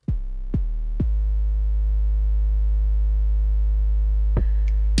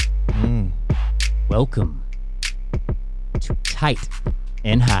Welcome to Tight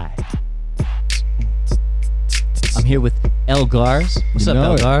and High. I'm here with El Gars. What's up,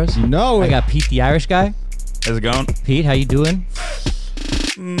 El Gars? You know it. I got Pete the Irish guy. How's it going? Pete, how you doing?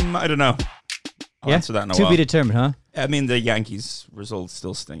 I don't know. I'll answer that in a To while. be determined, huh? I mean, the Yankees results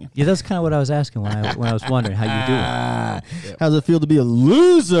still stinging. Yeah, that's kind of what I was asking when I was wondering how you doing. How's it feel to be a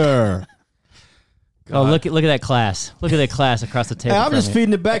loser? Oh, look at that class. Look at that class across the table. Hey, I'm from just you.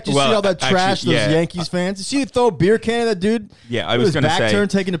 feeding it back. Did you see all that trash those Yankees fans? Did you see you throw a beer can at that dude? Yeah, I was going to say. Back turn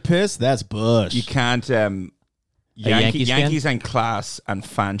taking a piss? That's Bush. You can't. Yankees and class and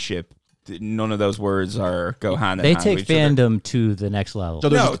fanship, none of those words go hand in hand. They take with each other. fandom to the next level. So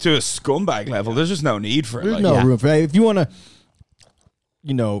No, to a scumbag level. There's just no need for it. There's like, no room for it. If you want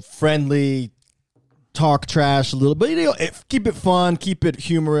to, friendly, talk trash a little bit, keep it fun, keep it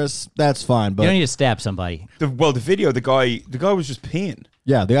humorous. That's fine. But You don't need to stab somebody. The video, the guy was just peeing.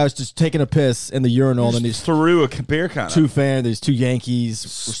 yeah, the guy was just taking a piss in the urinal, and then Just threw a beer can. these two Yankees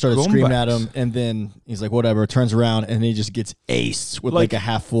started screaming at him, and then he's like, whatever, turns around, and he just gets aced with like a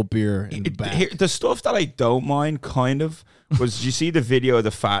half full beer in the back. The stuff that I don't mind, kind of, was did you see the video of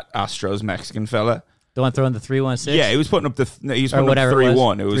the fat Astros Mexican fella? The one throwing the 3-1-6? Yeah, he was putting up he was Or putting up whatever it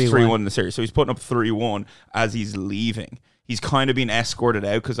was. 3-1. It was 3-1. 3-1 in the series. So he's putting up 3-1 as he's leaving. He's kind of being escorted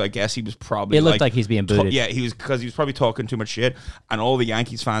out because I guess he was probably It looked like he's being booted. Yeah, he was probably talking too much shit, and all the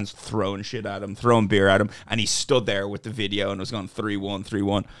Yankees fans throwing shit at him, throwing beer at him, and he stood there with the video and was going 3-1,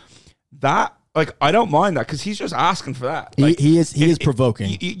 3-1. That, like, I don't mind that because he's just asking for that. Like, He is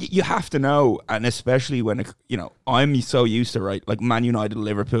provoking. You have to know, and especially when I'm so used to, right, like Man United,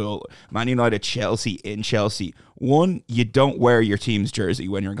 Liverpool, Man United, Chelsea. In Chelsea, one, you don't wear your team's jersey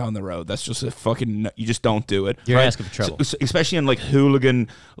when you're on the road. That's just you just don't do it. You're right? asking for trouble. So, especially in like hooligan,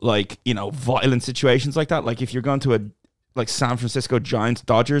 violent situations like that. Like if you're going to like San Francisco Giants,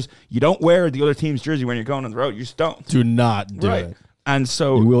 Dodgers, you don't wear the other team's jersey when you're going on the road. You just don't. Do not do Right. it. And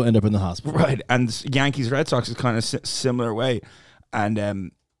so You will end up in the hospital. right, and Yankees Red Sox is kind of similar way,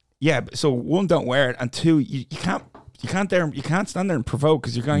 and so one, don't wear it, and two, you can't stand there and provoke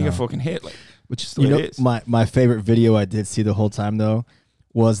because you're gonna get fucking hit, like, which is the way it is. My favorite video I did see the whole time though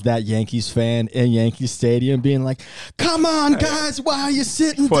was that Yankees fan in Yankee Stadium being like, "Come on, guys, why are you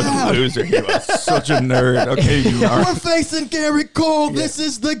sitting What down? a loser you are! Such a nerd. Okay, you are. We're facing Garrett Cole. This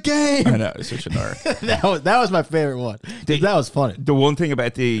is the game." I know, such a nerd. that was my favorite one. That was funny. The one thing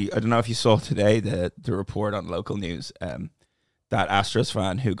about I don't know if you saw today the report on local news, that Astros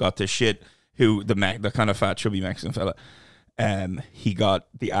fan who got the shit, the kind of fat chubby Mexican fella, he got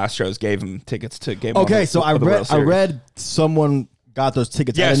the Astros gave him tickets to game. Okay, so I read someone got those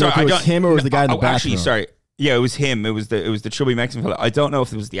tickets. I didn't know if it was him or was the guy in the bathroom. Actually, sorry. Yeah, it was him. It was the chubby Mexican fella. I don't know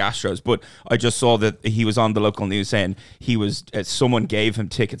if it was the Astros, but I just saw that he was on the local news saying someone gave him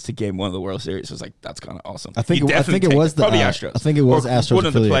tickets to Game 1 of the World Series. I was like, that's kind of awesome. I think it was probably Astros. I think it was or Astros. one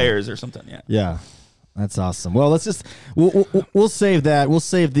of the affiliate. players or something. Yeah. Yeah, that's awesome. Well, let's just we'll save that. We'll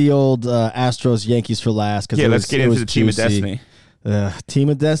save the old Astros Yankees for last because Let's get into the Team of Destiny. Team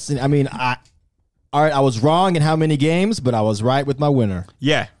of Destiny. I mean, all right, I was wrong in how many games, but I was right with my winner.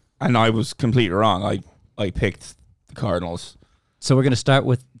 Yeah, and I was completely wrong. I picked the Cardinals. So we're going to start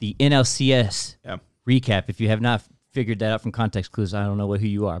with the NLCS Yeah. recap. If you have not figured that out from context clues, I don't know who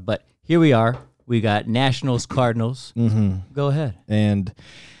you are. But here we are. We got Nationals, Cardinals. Mm-hmm. Go ahead. And,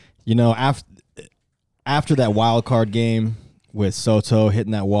 after that wild card game with Soto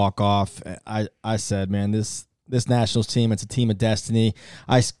hitting that walk-off, I said, man, this Nationals team, it's a team of destiny.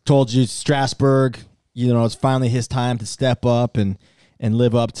 I told you Strasburg, it's finally his time to step up and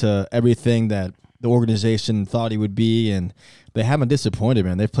live up to everything that the organization thought he would be, and they haven't disappointed,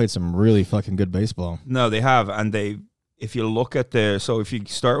 man. They've played some really fucking good baseball. No, they have, and if you look at if you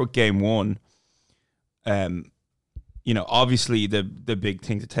start with Game 1, obviously the big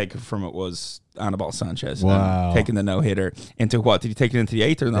thing to take from it was Anibal Sanchez. Wow. Taking the no-hitter into what? Did he take it into the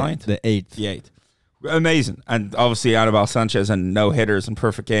 8th or the 9th? The 8th. The 8th. Amazing. And obviously Anibal Sanchez and no-hitters and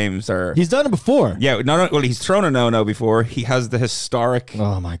perfect games are... He's done it before. Yeah, he's thrown a no-no before. He has the historic...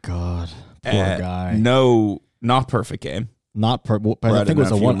 Oh, my God. Poor guy. No, not perfect game. Not but I think it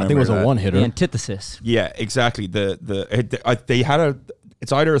was a one. I think it was a one-hitter. The antithesis. Yeah, exactly. They had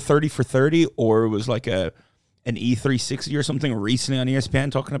it's either a 30 for 30 or it was like an E360 or something recently on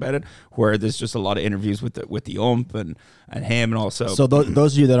ESPN talking about it, where there's just a lot of interviews with the ump and him, and also. So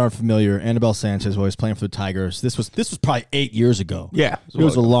those of you that aren't familiar, Anibal Sanchez was playing for the Tigers. This was probably 8 years ago. Yeah, it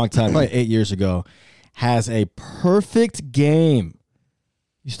was a long time. Probably 8 years ago. Has a perfect game.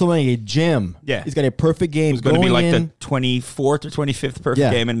 He's still running a gym. Yeah. He's got a perfect game. It's going to be like the 24th or 25th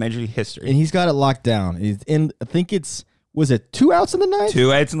perfect game in Major League history. And he's got it locked down. He's in. I think it's Was it 2 outs in the ninth?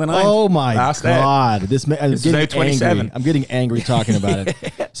 2 outs in the ninth. Oh my Last out. God! This I'm This is getting out 27. angry. I'm getting angry talking about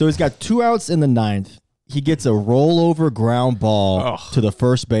it. So he's got 2 outs in the ninth. He gets a rollover ground ball to the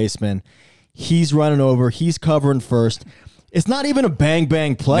first baseman. He's running over. He's covering first. It's not even a bang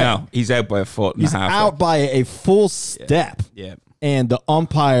bang play. No, he's out by a foot and He's a half. out by a full step. Yeah. And the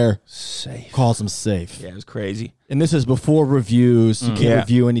umpire Safe. calls him safe. Yeah, it was crazy. And this is before reviews. You can't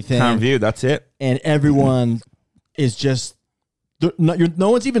review anything. Can't review. That's it. And everyone is just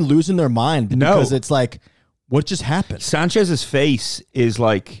no one's even losing their mind because it's like, what just happened? Sanchez's face is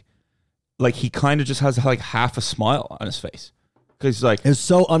like he kind of just has like half a smile on his face because like It was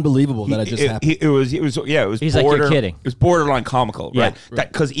so unbelievable that it just happened. It was He's like, you're kidding. It was borderline comical, Yeah. right?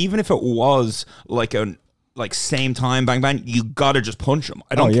 That because even if it was like same time bang bang, you gotta just punch him.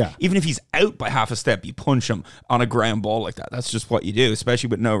 Even if he's out by half a step, you punch him on a ground ball like that. That's just what you do, especially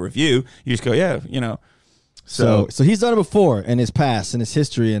with no review. You just go, So he's done it before in his past, in his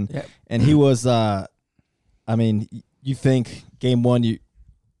history, and he was. You think game one,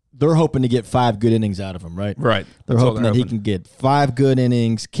 they're hoping to get 5 good innings out of him, right? Right. They're That's all hoping that he can get 5 good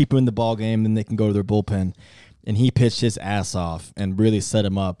innings, keep him in the ball game, then they can go to their bullpen. And he pitched his ass off and really set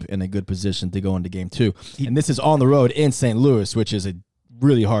him up in a good position to go into game 2. And this is on the road in St. Louis, which is a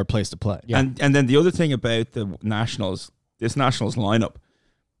really hard place to play. Yeah. And then the other thing about the Nationals, this Nationals lineup,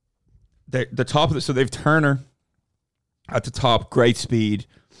 the top of it, so they've Turner at the top, great speed,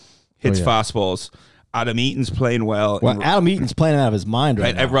 hits fastballs. Adam Eaton's playing well. Well, Adam Eaton's playing out of his mind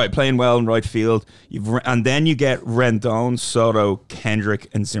right now. Right, playing well in right field. And then you get Rendon, Soto, Kendrick,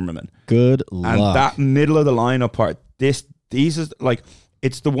 and Zimmerman. Good luck. And that middle of the lineup part, these is like,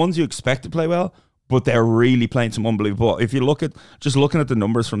 it's the ones you expect to play well, but they're really playing some unbelievable. If you look at, just looking at the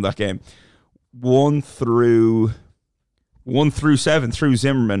numbers from that game, 1 through 7 through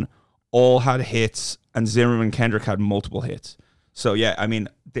Zimmerman all had hits, and Zimmerman and Kendrick had multiple hits. So yeah, I mean,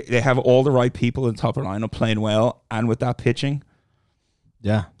 they have all the right people in the top of the lineup playing well, and with that pitching,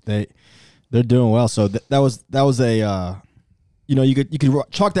 yeah, they're doing well. So that was a you could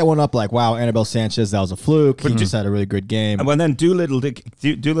chalk that one up like, wow, Anibal Sanchez, that was a fluke. He just had a really good game. And then Doolittle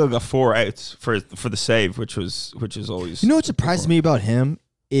got 4 outs for the save, which is always. You know what surprises me about him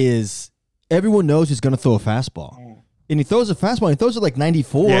is everyone knows he's going to throw a fastball, and he throws a fastball. And he throws it like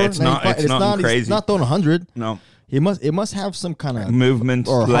 94. Yeah, it's not crazy. He's not throwing 100. No. It must have some kind of movement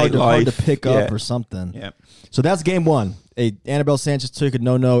or hard to pick up or something. Yeah. So that's game 1. Anibal Sanchez took a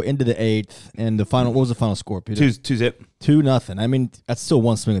no into the 8th, and the final. What was the final score, Peter? 2-0. 2-0. I mean, that's still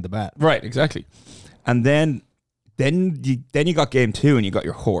one swing at the bat. Right, exactly. And then you got game 2, and you got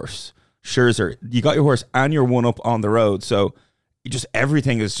your horse Scherzer. You got your horse, and you're 1-up on the road. So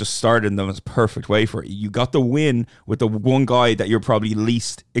everything is just started in the most perfect way for you. You got the win with the one guy that you're probably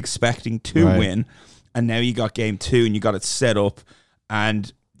least expecting to win. And now you got game 2, and you got it set up,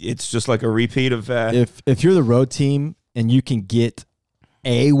 and it's just like a repeat of. If you're the road team and you can get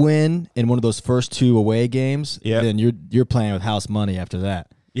a win in one of those first 2 away games, then you're playing with house money after that.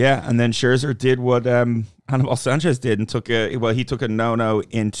 Yeah, and then Scherzer did what Anibal Sanchez did and took a no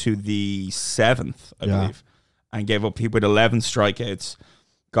into the 7th, I believe, and gave up with 11 strikeouts,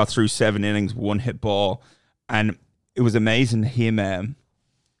 got through 7 innings, 1 hit ball, and it was amazing him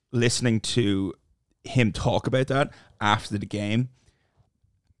listening to him talk about that after the game.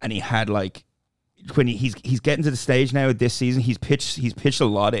 And he had like, when he's getting to the stage now this season, he's pitched a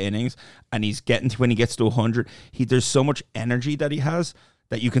lot of innings, and he's getting to, when he gets to 100, there's so much energy that he has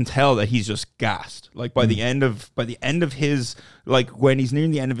that you can tell that he's just gassed. Like by the end of his, like when he's nearing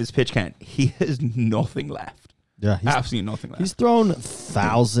the end of his pitch count, he has nothing left. Yeah, absolutely nothing left. He's thrown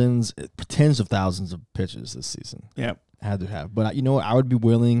tens of thousands of pitches this season. Yeah, had to have. But you know what? I would be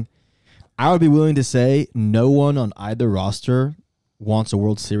willing to say no one on either roster wants a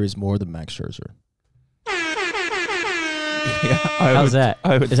World Series more than Max Scherzer. Yeah, how's that?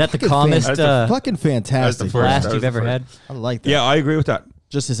 Is that the calmest fucking fantastic blast you've ever had? I like that. Yeah, I agree with that.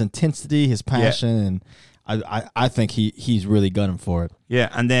 Just his intensity, his passion, and I think he's really gunning for it. Yeah,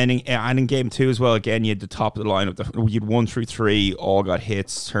 and then in game 2 as well, again, you had the top of the lineup. You had 1 through 3, all got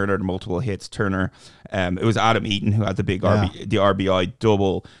hits. Turner had multiple hits. It was Adam Eaton who had the big the RBI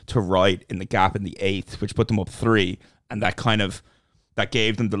double to right in the gap in the 8th, which put them up 3, and that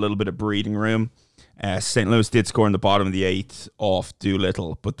gave them the little bit of breathing room. St. Louis did score in the bottom of the 8th off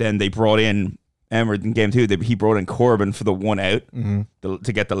Doolittle, but then they brought in in game 2. He brought in Corbin for the 1 out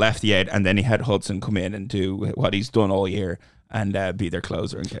to get the lefty out, and then he had Hudson come in and do what he's done all year and be their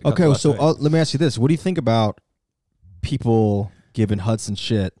closer. And okay, so let me ask you this: what do you think about people giving Hudson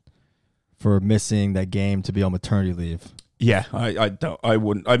shit for missing that game to be on maternity leave? Yeah, I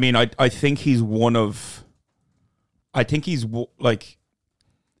wouldn't. I mean, I think he's one of I think he's like,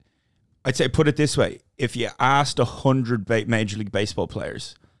 I'd say put it this way: if you asked 100 Major League Baseball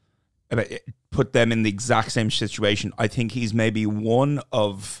players about put them in the exact same situation, I think he's maybe one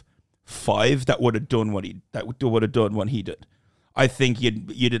of 5 that would have done what he did. I think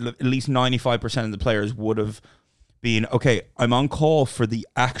you'd at least 95% of the players would have been, okay, I'm on call for the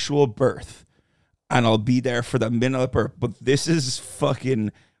actual birth, and I'll be there for the minute of birth. But this is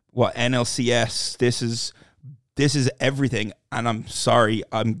fucking what NLCS. This is everything, and I'm sorry,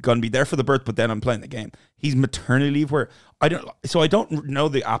 I'm gonna be there for the birth, but then I'm playing the game. He's maternity leave where I don't know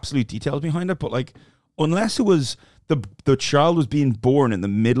the absolute details behind it, but like, unless it was the child was being born in the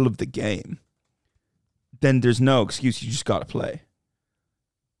middle of the game, then there's no excuse. You just got to play.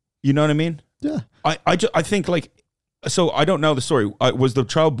 You know what I mean? Yeah. I think like, so I don't know the story. Was the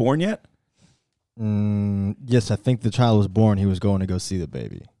child born yet? Yes, I think the child was born. He was going to go see the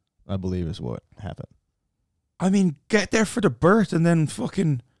baby, I believe is what happened. I mean, get there for the birth and then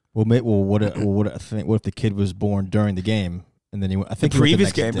fucking. What if the kid was born during the game and then I think the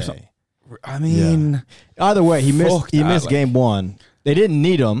previous game or something? I mean, either way, he missed like, game 1. They didn't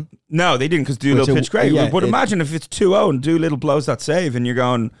need him. No, they didn't because Doolittle pitched great. Yeah, but imagine if it's 2-0 and Doolittle blows that save and you're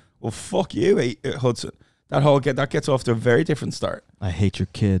going, well, fuck you, Hudson. That gets off to a very different start. I hate your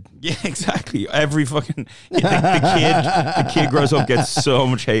kid. Yeah, exactly. Every fucking the kid grows up, gets so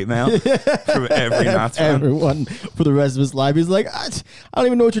much hate mail from every Nats fan. Everyone for the rest of his life. He's like, I don't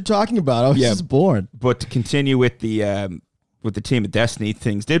even know what you're talking about. I was just born. But to continue with the Team of Destiny,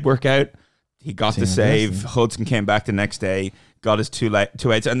 things did work out. He got the save. Hudson came back the next day, got his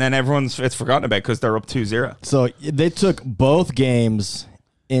 2-8s, and then it's forgotten about because they're up 2-0. So they took both games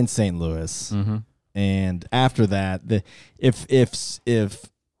in St. Louis. Mm-hmm. And after that, if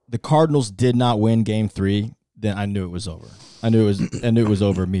the Cardinals did not win Game 3, then I knew it was over. I knew it was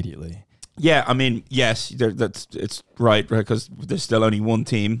over immediately. Yeah, I mean, yes, it's right because there's still only one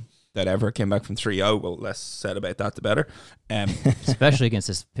team that ever came back from 3-0. Well, less said about that, the better. Especially against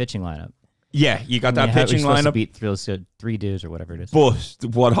this pitching lineup. Yeah, you got that pitching lineup. To beat 3 dudes or whatever it is. But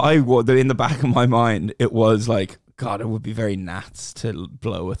what in the back of my mind, it was like, God, it would be very Nats to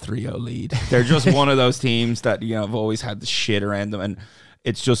blow a 3-0 lead. They're just one of those teams that, have always had the shit around them. And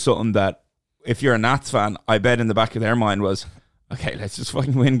it's just something that, if you're a Nats fan, I bet in the back of their mind was, okay, let's just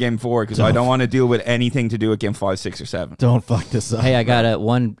fucking win Game 4 because I don't want to deal with anything to do with Game 5, 6, or 7. Don't fuck this up. Hey, I got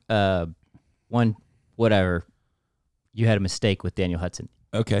one whatever. You had a mistake with Daniel Hudson.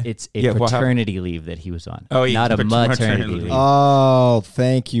 Okay. It's a paternity leave that he was on. Oh, yeah, not a maternity leave. Oh,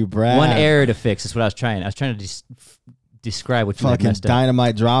 thank you, Brad. One error to fix is what I was trying. I was trying to describe what you fucking messed up.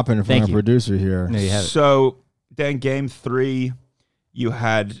 Dynamite dropping from our producer here. No, you have it. So then Game 3, you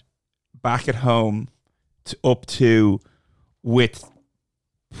had back at home up to with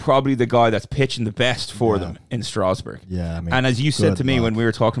probably the guy that's pitching the best for them in Strasburg. Yeah, I mean, and as you said to me when we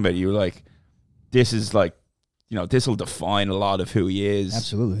were talking about it, you were like, this is like, this will define a lot of who he is.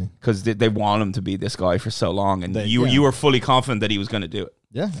 Absolutely. Because they want him to be this guy for so long. And you were fully confident that he was going to do it.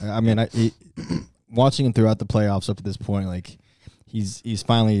 Yeah. I mean, watching him throughout the playoffs up to this point, like, he's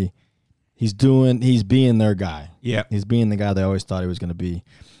finally, he's being their guy. Yeah. He's being the guy they always thought he was going to be.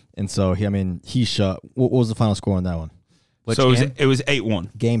 And so, he shut. What was the final score on that one? It was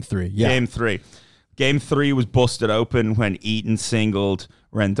 8-1. Game 3. Yeah. Game 3. Game 3 was busted open when Eaton singled,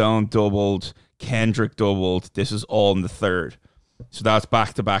 Rendon doubled, Kendrick doubled. This is all in the third. So that's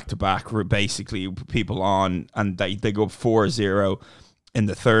back to back to back. We're basically people on, and they go 4-0 in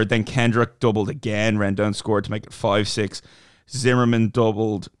the third. Then Kendrick doubled again. Rendon scored to make it 5-6. Zimmerman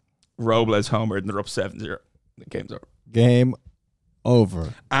doubled. Robles homered, and they're up 7-0. The game's over. Game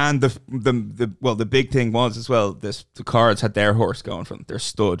over. And the big thing was as well, the Cards had their horse going from their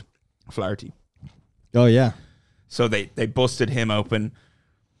stud, Flaherty. Oh yeah. So they busted him open.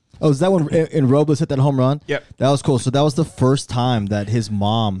 Oh, is that when in Robles hit that home run? Yep. That was cool. So that was the first time that his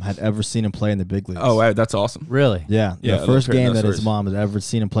mom had ever seen him play in the big leagues. Oh, wow, that's awesome. Really? Yeah. Yeah, the first game that his mom had ever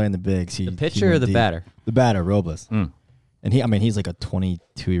seen him play in the bigs. The pitcher or the batter? The batter, Robles. And he's like a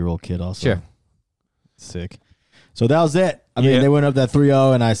 22-year-old kid also. Sure. Sick. So that was it. I mean, they went up that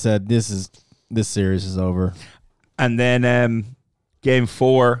 3-0, and I said, this series is over. And then Game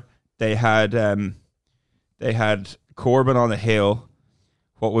 4, they had Corbin on the hill.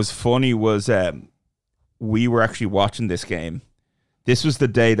 What was funny was we were actually watching this game. This was the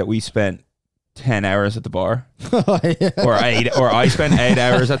day that we spent 10 hours at the bar. Or I spent 8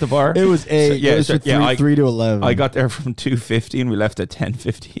 hours at the bar. It was 8. So, yeah, it was 3 to 11. I got there from 2:50 and we left at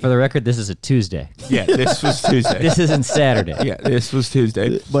 10:50. For the record, this is a Tuesday. Yeah, this was Tuesday. This isn't Saturday. Yeah, this was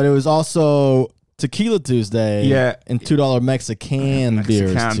Tuesday. But it was also Tequila Tuesday. Yeah. And $2 Mexican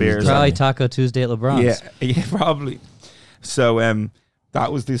beers. Tuesday. Probably Taco Tuesday at LeBron's. Yeah, probably. So that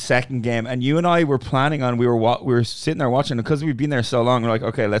was the second game, and you and I were planning on we were sitting there watching, and because we've been there so long, we're like,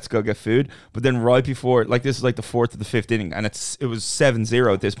 okay, let's go get food. But then right before, like, this is like the fourth or the fifth inning, and it was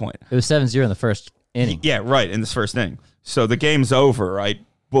 7-0 at this point. It was 7-0 in the first inning. Yeah, right, in this first inning. So the game's over, right?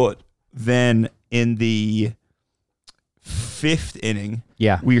 But then in the fifth inning,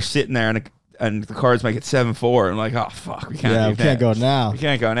 we were sitting there, and the Cards make it 7-4. I'm like, oh fuck, we can't. Yeah, we can't go now. We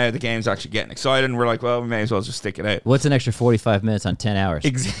can't go now. The game's actually getting excited, and we're like, well, we may as well just stick it out. What's an extra 45 minutes on 10 hours?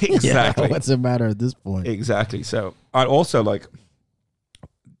 Exactly. Yeah, what's it matter at this point? Exactly. So I also like,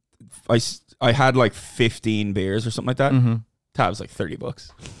 I had like 15 beers or something like that. Mm-hmm. That was like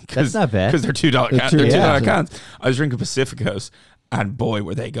 $30. That's not bad. Because they're $2 cans. They're $2 cans. I was drinking Pacificos, and boy,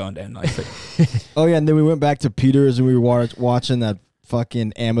 were they going down nicely. Oh yeah, and then we went back to Peter's and we were watching that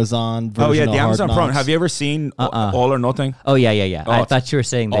fucking Amazon version. Oh yeah, of the Hard Amazon Prime. Knocks. Have you ever seen All or Nothing? Oh, yeah. Oh, I thought you were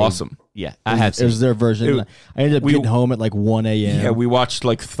saying awesome. Yeah, I have It seen was their version. I ended up getting home at like 1 a.m. Yeah, we watched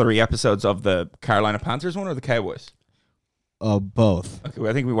like 3 episodes of the Carolina Panthers one or the Cowboys. Both. Okay,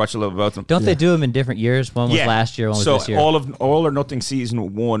 I think we watched a little bit of them. Don't they do them in different years? One was last year, one was this year. So All or Nothing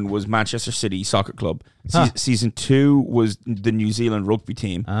season 1 was Manchester City Soccer Club. Huh. Season 2 was the New Zealand rugby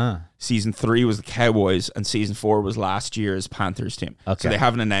team. Season 3 was the Cowboys, and season 4 was last year's Panthers team. Okay. So they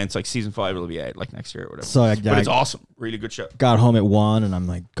haven't announced like season 5 will be out like next year or whatever. So but it's awesome, really good show. Got home at 1 and I'm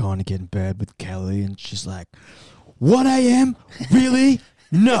like going to get in bed with Kelly and she's like, 1 a.m. Really?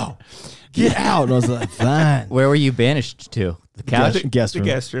 No. Get out. And I was like, fine. Where were you banished to? The couch? Guest room. The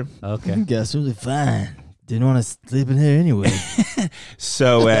guest room. Okay. Guest room. Fine. Didn't want to sleep in here anyway.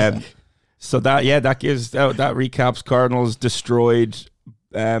 So that recaps Cardinals destroyed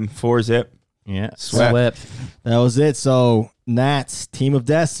 4-zip. Yeah. Swept. That was it. So Nats, Team of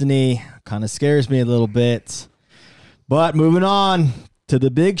Destiny, kind of scares me a little bit. But moving on to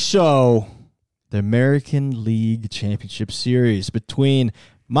the big show, the American League Championship Series between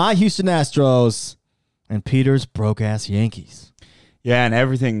my Houston Astros and Peter's broke-ass Yankees. Yeah, and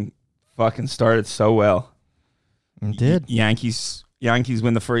everything fucking started so well. It did. Yankees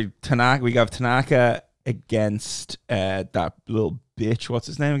win the first. Tanaka. We got Tanaka against that little bitch. What's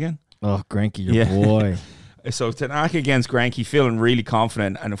his name again? Oh, Greinke, your boy. So Tanaka against Greinke, feeling really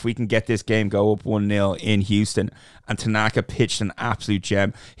confident, and if we can get this game go up 1-0 in Houston, and Tanaka pitched an absolute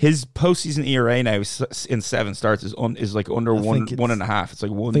gem. His postseason ERA now in 7 starts is like under 1.5. It's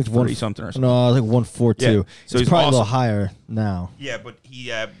like 1.3 something or something. No, I think 1.42. Yeah. So it's probably a little higher now. Yeah, but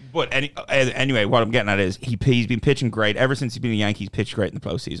anyway, what I'm getting at is he's been pitching great ever since he's been in the Yankees. Pitched great in the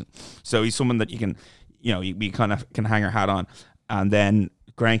postseason, so he's someone that you can, we kind of can hang our hat on. And then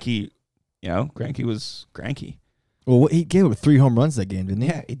Greinke. Greinke was Greinke. Well, he gave up 3 home runs that game, didn't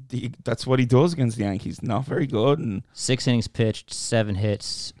he? Yeah, that's what he does against the Yankees. Not very good. And 6 innings pitched, 7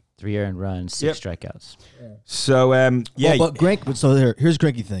 hits, 3 earned runs, 6 strikeouts. So, But Greinke, so here's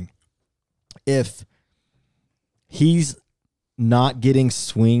Greinke thing. If he's not getting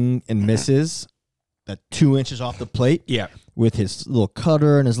swing and misses at 2 inches off the plate with his little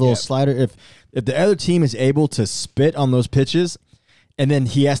cutter and his little slider, if the other team is able to spit on those pitches and then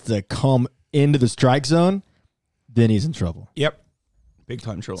he has to come into the strike zone, then he's in trouble. Yep. Big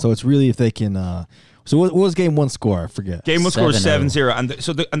time trouble. So it's really if they can so what was game 1 score? I forget. Game 1 score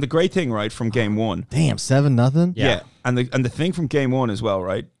 7-0. And the great thing, right, from game 1. Damn, 7-0? Yeah. And the thing from game 1 as well,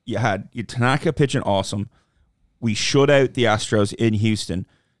 right? You had Tanaka pitching awesome. We shut out the Astros in Houston.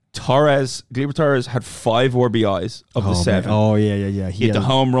 Gleyber Torres had 5 RBIs of the 7. Man. Oh, yeah. He had the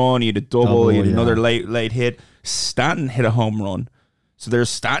home run, he had a double, he had another late hit. Stanton hit a home run. So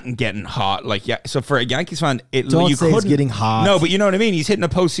there's Stanton getting hot. So for a Yankees fan, Don't say he's getting hot. No, but you know what I mean? He's hitting a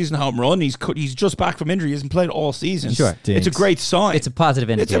postseason home run. He's just back from injury. He hasn't played all season. Sure. It's a great sign. It's a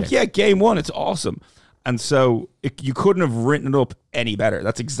positive indicator. Game 1, it's awesome. And so you couldn't have written it up any better.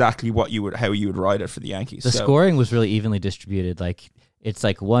 That's exactly how you would write it for the Yankees. The scoring was really evenly distributed. It's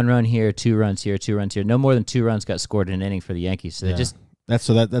like 1 run here, 2 runs here, 2 runs here. No more than 2 runs got scored in an inning for the Yankees. So they just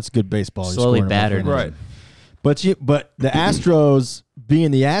that's good baseball. Slowly battered. Right. But the Astros,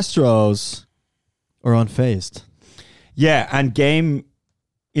 being the Astros, are unfazed. Yeah, and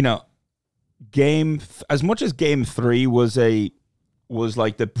as much as game 3 was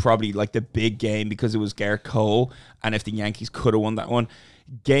probably the big game because it was Garrett Cole, and if the Yankees could have won that one,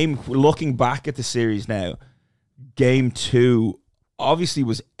 looking back at the series now, game 2 obviously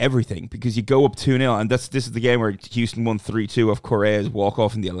was everything because you go up 2-0, and this is the game where Houston won 3-2 of Correa's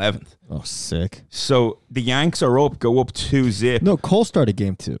walk-off in the 11th. Oh, sick. So the Yanks are up, go up 2-zip. No, Cole started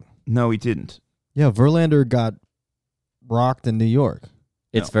game 2. No, he didn't. Yeah, Verlander got rocked in New York.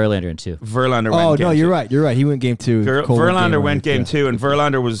 It's Verlander in 2. Verlander. Oh went no, game you're 2. right. You're right. He went game 2. Cole went Verlander went one. game 2, and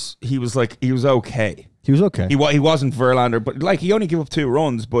Verlander was okay. He was okay. He wasn't Verlander, but like he only gave up 2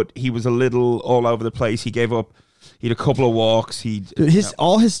 runs, but he was a little all over the place. He gave up. He had a couple of walks. Dude,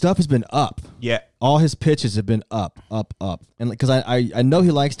 all his stuff has been up. Yeah. All his pitches have been up, and because I know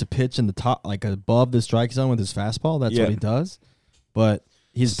he likes to pitch in the top, like above the strike zone with his fastball. That's what he does, but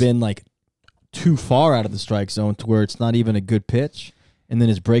he's been like too far out of the strike zone to where it's not even a good pitch. And then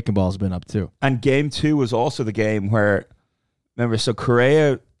his breaking ball's been up too. And game 2 was also the game where, remember, so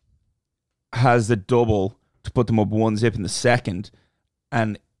Correa has the double to put them up 1-0 in the second,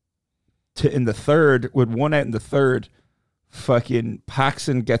 and in the third, with 1 out in the third, fucking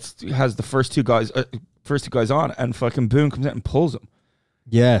Paxton has the first two guys on, and fucking Boone comes out and pulls him.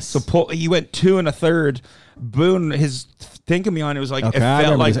 Yes. So he went 2 1/3. Boone, his thinking behind it was like, it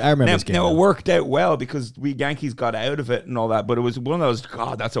felt like I remember this game. Now it worked out well because we Yankees got out of it and all that, but it was one of those,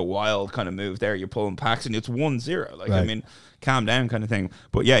 God, that's a wild kind of move there. You're pulling Paxton. It's 1-0. Like, I mean, calm down kind of thing.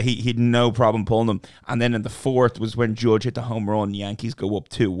 But yeah, he had no problem pulling them. And then in the fourth was when Judge hit the home run. Yankees go up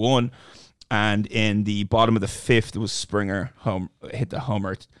 2-1. And in the bottom of the fifth was Springer hit the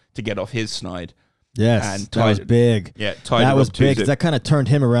homer to get off his snide. Yes, and that was big. Yeah, tied that it was up big. 2-0. That kind of turned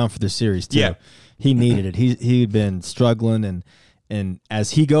him around for the series too. Yeah. He needed it. He'd been struggling, and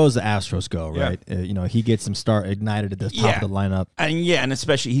as he goes, the Astros go right. He gets him ignited at the top of the lineup. And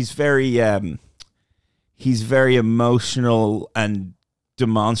especially he's very emotional and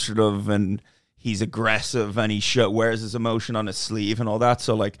demonstrative, and he's aggressive, and he wears his emotion on his sleeve and all that.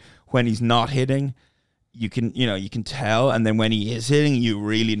 So like when he's not hitting, you can tell, and then when he is hitting, you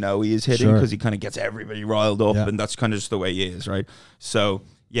really know he is hitting because he kind of gets everybody riled up, and that's kind of just the way he is, right? So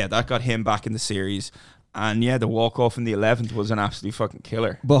yeah, that got him back in the series, and yeah, the walk off in the 11th was an absolute fucking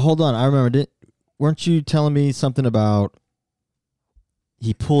killer. But hold on, I remember. Weren't you telling me something about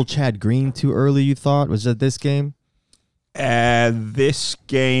he pulled Chad Green too early? You thought was that this game? This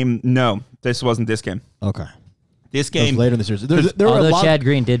game, no, this wasn't this game. Okay. This game later in the series. There were although Chad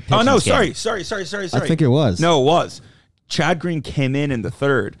Green did pitch. Oh no, this game. sorry. I think it was. No, it was. Chad Green came in the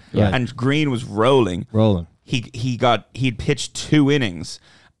third, and Green was rolling. He'd pitched 2 innings,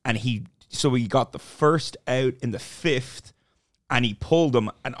 and he got the first out in the 5th, and he pulled him.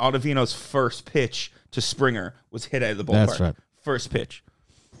 And Ottavino's first pitch to Springer was hit out of the ballpark. That's right. First pitch.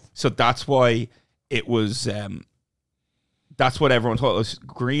 So that's why it was. That's what everyone thought.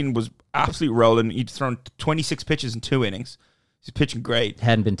 Green was absolutely rolling. He'd thrown 26 pitches in 2 innings. He's pitching great.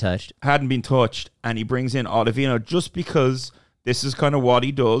 Hadn't been touched, and he brings in Ottavino just because this is kind of what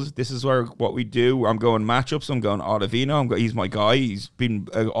he does. This is what we do. I'm going matchups. I'm going Ottavino. He's my guy. He's been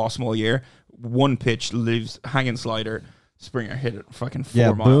awesome all year. 1 pitch, lives hanging slider. Springer hit it fucking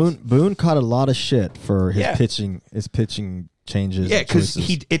 4 miles. Boone caught a lot of shit for his pitching. His pitching changes. Yeah,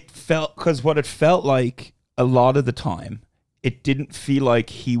 because what it felt like a lot of the time, it didn't feel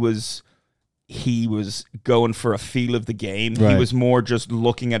like he was going for a feel of the game. Right. He was more just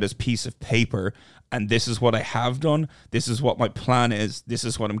looking at his piece of paper, and this is what I have done. This is what my plan is. This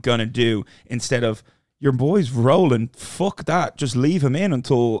is what I'm going to do. Instead of, your boy's rolling, fuck that. Just leave him in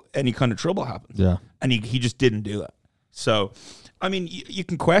until any kind of trouble happens. Yeah. And he just didn't do that. So, I mean, you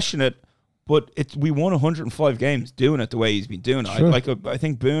can question it, but we won 105 games doing it the way he's been doing it. Sure. I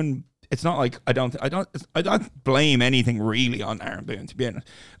think Boone... It's not like I don't blame anything really on Aaron Boone, to be honest.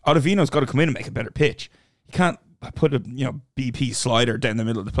 Ottavino's got to come in and make a better pitch. You can't put a BP slider down the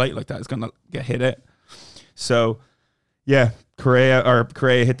middle of the plate like that. It's gonna get hit out. So yeah, Correa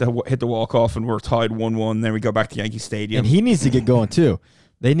hit the walk off, and we're tied 1-1. Then we go back to Yankee Stadium, and he needs to get going too.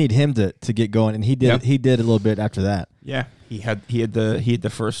 They need him to get going, and he did. Yep. He did a little bit after that. Yeah, he had the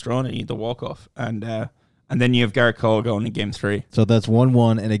first run, and he had the walk off, and then you have Garrett Cole going in game 3. So that's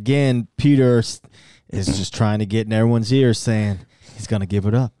 1-1. And again, Peter is just trying to get in everyone's ears, saying he's going to give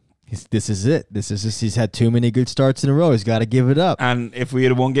it up. This is it. He's had too many good starts in a row. He's got to give it up. And if we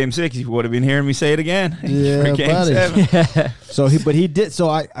had won game 6, you would have been hearing me say it again. Yeah, for game 7. So he did. So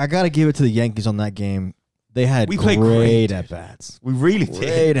I got to give it to the Yankees on that game. They had great at bats. We really did.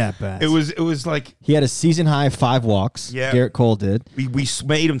 Great at bats. It was like he had a season high 5 walks. Yeah, Garrett Cole did. We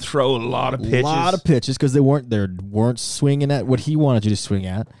made him throw a lot of pitches. Because they weren't swinging at what he wanted you to swing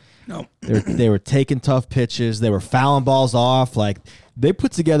at. No, they were taking tough pitches. They were fouling balls off. Like they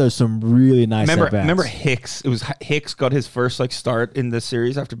put together some really nice at bats. Remember Hicks? It was Hicks got his first start in the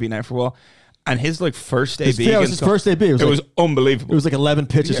series after being out for a while. And his first debut. It was his first debut. It was unbelievable. It was 11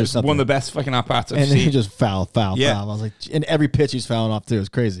 pitches or something. One of the best fucking at-bats I've seen. And he just foul. I was like, and every pitch he's fouling off too. It was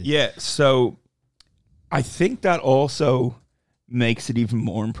crazy. Yeah, so I think that also makes it even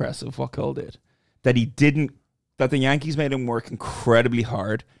more impressive what Cole did. That that the Yankees made him work incredibly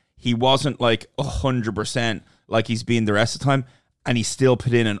hard. He wasn't like 100% like he's been the rest of the time, and he still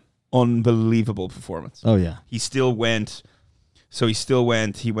put in an unbelievable performance. Oh yeah. He went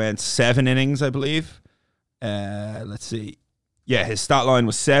 7 innings, I believe. Let's see. Yeah, his stat line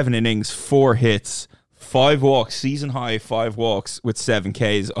was 7 innings, 4 hits, 5 walks, season high 5 walks with 7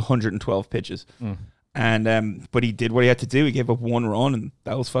 Ks, 112 pitches. And but he did what he had to do. He gave up 1 run, and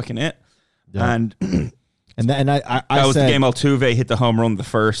that was fucking it. Yeah. And I that was said, the game. Altuve hit the home run the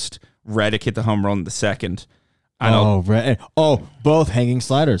first. Reddick hit the home run the second. And both hanging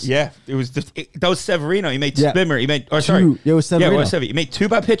sliders. yeah, it was that was Severino. He made Yeah. Spimmer. He made It was Severino. Yeah, it was Severino. He made 2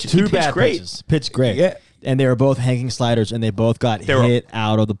 bad pitches. Two He pitched bad great. pitches. Pitched great. Yeah. And they were both hanging sliders, and they both got were- hit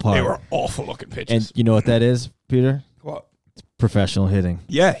out of the park. They were awful looking pitches. And you know what that is, Peter? What? Professional hitting.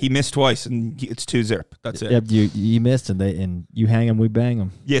 Yeah, he missed twice, and it's 2-0. That's it. Yep, you missed, and you hang them, we bang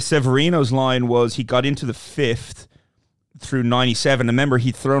them. Yeah, Severino's line was he got into the 5th through 97. Remember,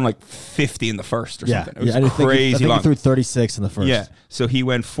 he'd thrown like 50 in the first or something. It was I think crazy he long. threw 36 in the first. Yeah, so he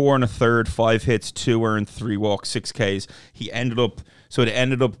went 4 1/3, 5 hits, 2 earned, 3 walks, 6 Ks. It ended up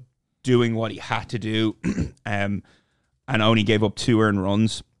doing what he had to do, and only gave up 2 earned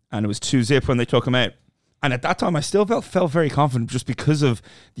runs, and it was 2-0 when they took him out. And at that time, I still felt very confident just because of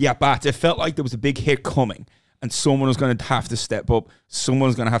the at-bats. It felt like there was a big hit coming, and someone was going to have to step up. Someone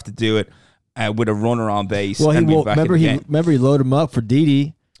was going to have to do it with a runner on base. Well, and be back in the game. remember he loaded him up for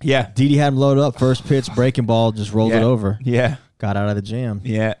Didi. Yeah. Didi had him loaded up. First pitch, breaking ball, just rolled it over. Yeah. Got out of the jam.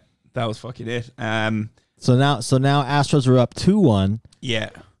 Yeah. That was fucking it. So now Astros are up 2-1. Yeah.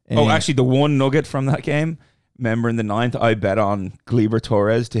 And Actually, the one nugget from that game, remember in the 9th, I bet on Gleyber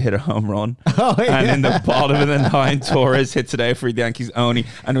Torres to hit a home run. Oh, yeah. And in the bottom of the 9th, Torres hits it out for the Yankees only.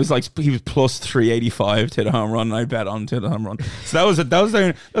 And it was like he was plus 385 to hit a home run, and I bet on to hit a home run. So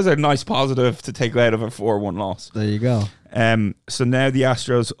that was a nice positive to take out of a 4-1 loss. There you go. So now the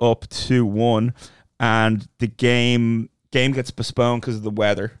Astros up 2-1, and the game gets postponed because of the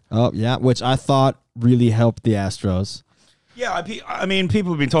weather. Oh, yeah, which I thought really helped the Astros. Yeah, I mean,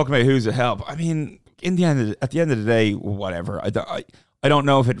 people have been talking about who's it help. I mean, at the end of the day, whatever. I don't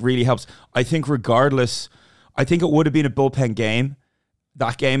know if it really helps. I think regardless, I think it would have been a bullpen game,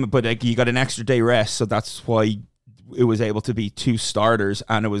 that game, but like, you got an extra day rest, so that's why it was able to be 2 starters,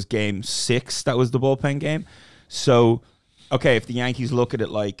 and it was game 6 that was the bullpen game. So, okay, if the Yankees look at it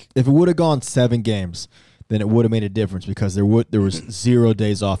like, If it would have gone 7 games, then it would have made a difference because there was 0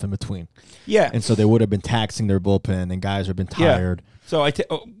 days off in between. yeah, And so they would have been taxing their bullpen, and guys have been tired. So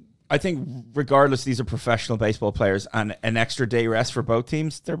I think regardless, these are professional baseball players, and an extra day rest for both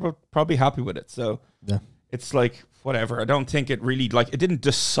teams, they're both probably happy with it. So Yeah. it's like, whatever. I don't think it really, like, it didn't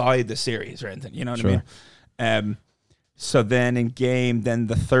decide the series or anything. You know what Sure. I mean? So then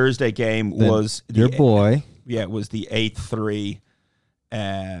the Thursday game Then was your boy, Yeah, it was the 8-3.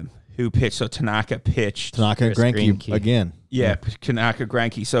 Who pitched? So Tanaka pitched. Tanaka Chris Greinke Greinke. again. Yeah, Tanaka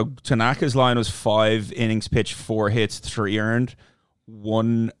Greinke. So Tanaka's line was 5 innings pitched, 4 hits, 3 earned,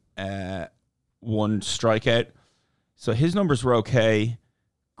 1 strikeout. So his numbers were okay.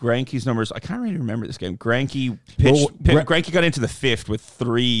 Greinke's numbers, I can't really remember this game. Greinke Greinke got into the 5th with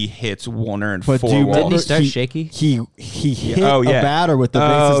 3 hits, 1 earned, But 4 do you walks. Didn't he remember start shaky? He hit Oh, a yeah. batter with the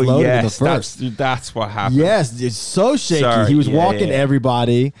bases loaded in the first. That's what happened. Yes, it's so shaky. Sorry, He was yeah, walking yeah.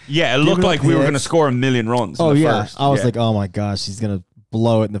 everybody. Yeah, it Giving looked up like we were hits. going to score a million runs. Oh in the yeah, first. I was Yeah. like, oh my gosh, he's gonna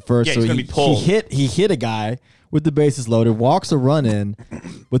blow it in the first. Yeah, so he's gonna be pulled. he hit a guy with the bases loaded, walks a run in,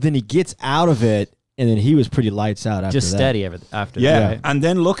 but then he gets out of it, and then he was pretty lights out after Just that. steady after Yeah. that. Right? And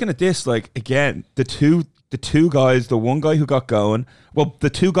then looking at this, like, again, the two guys, the one guy who got going, well, the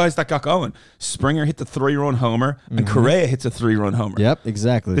 2 guys that got going, Springer hit the 3-run homer, and Correa hits a 3-run homer. Yep,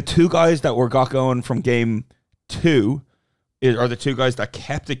 exactly. The 2 guys that got going from game 2 are the 2 guys that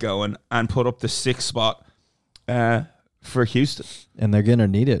kept it going and put up the 6th spot for Houston. And they're gonna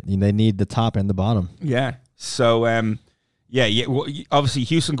need it. They need the top and the bottom. Yeah. So, yeah. Well, obviously,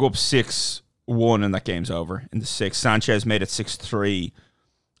 Houston go up 6-1, and that game's over in the 6th. Sanchez made it 6-3,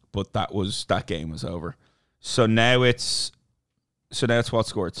 but that game was over. So now it's what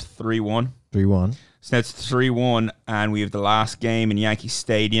score? It's 3-1. 3-1. So now it's 3-1, and we have the last game in Yankee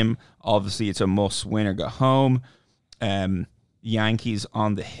Stadium. Obviously, it's a must win or go home. Yankees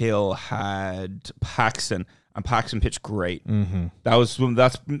on the hill had Paxton, and Paxton pitched great. Mm-hmm.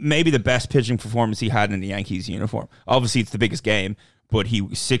 That's maybe the best pitching performance he had in the Yankees uniform. Obviously, it's the biggest game, but he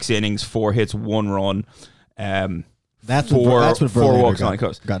 6 innings, 4 hits, 1 run. That's four when Verlander walks on the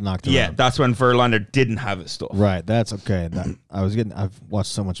coast. got knocked Yeah, around. that's when Verlander didn't have his stuff. Right. That's okay. I've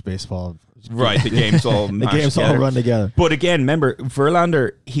watched so much baseball. Right, the game's all The mashed games all together. run together. But again, remember,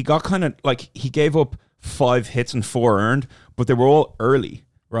 Verlander, he got kind of like, he gave up 5 hits and 4 earned, but they were all early,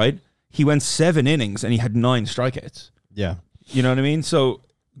 right? He went 7 innings and he had 9 strikeouts. Yeah. You know what I mean? So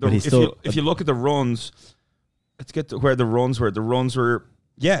if you look at the runs, let's get to where the runs were. The runs were,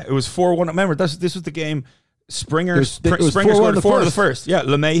 it was 4-1. Remember, this was the game. Springer scored 4 in the first. Yeah,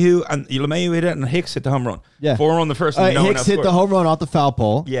 LeMahieu hit it and Hicks hit the home run. Yeah. 4 on the first. And Hicks hit the home run off the foul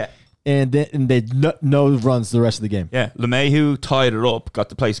pole. Yeah. And they no runs the rest of the game. Yeah, LeMahieu tied it up, got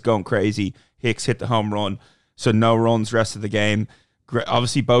the place going crazy. Hicks hit the home run, so no runs rest of the game.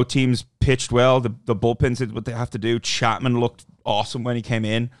 Obviously, both teams pitched well. The bullpens did what they have to do. Chapman looked awesome when he came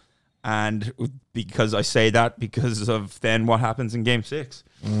in. And because I say that, because of then what happens in Game 6.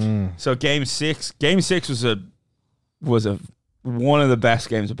 So Game 6 was one of the best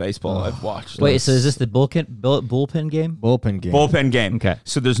games of baseball I've watched. Wait, so is this the bullpen game? Bullpen game. Bullpen game. Okay.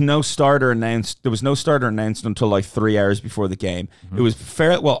 So there's no starter announced. There was no starter announced until like 3 hours before the game. It was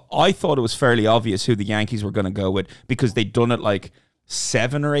I thought it was fairly obvious who the Yankees were going to go with because they'd done it like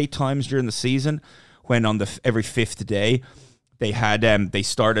 7 or 8 times during the season when on every 5th day they had they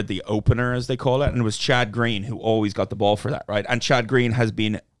started the opener, as they call it, and it was Chad Green who always got the ball for that, right? And Chad Green has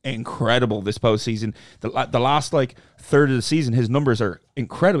been incredible this postseason. The last like third of the season, his numbers are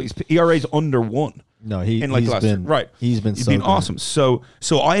incredible. His ERA's under 1. No, he's been awesome. So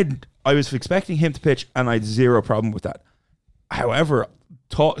I was expecting him to pitch, and I had zero problem with that. However,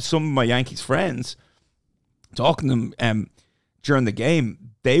 some of my Yankees friends, talking to them during the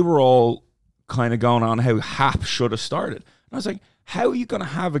game, they were all kind of going on how Happ should have started. And I was like, how are you going to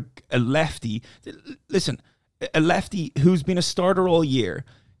have a lefty? Listen, a lefty who's been a starter all year.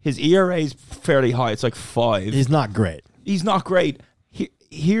 His ERA is fairly high. It's like 5. He's not great. He's not great. And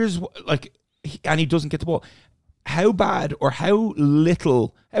he doesn't get the ball. How bad or how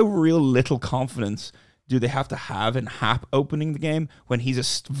real little confidence do they have to have in Happ opening the game when he's a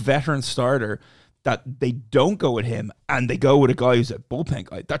veteran starter that they don't go with him and they go with a guy who's a bullpen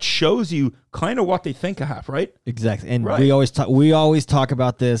guy? That shows you kind of what they think of Happ, right? Exactly. And we always talk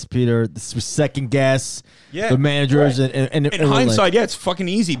about this, Peter. This was second guess. Yeah, the managers right. and in hindsight, it's fucking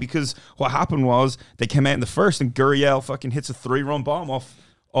easy because what happened was they came out in the first and Gurriel fucking hits a 3-run bomb off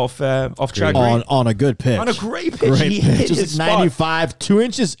Chad Green on a good pitch, on a great pitch. He hit his 95, 2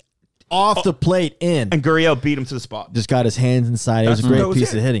 inches off the plate in, and Gurriel beat him to the spot. Just got his hands inside. It was a great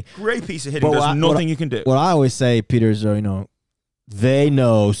piece of hitting. Great piece of hitting. There's nothing you can do. What I always say, Peter, is they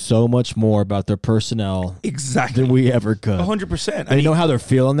know so much more about their personnel exactly than we ever could. 100%. They know how they're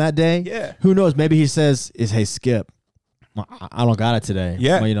feeling that day. Yeah. Who knows? Maybe he says, "Hey, Skip, I don't got it today.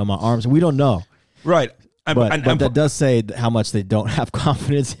 Yeah. My arms." We don't know. Right. But that does say how much they don't have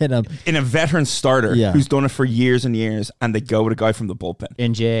confidence in him. In a veteran starter who's done it for years and years, and they go with a guy from the bullpen.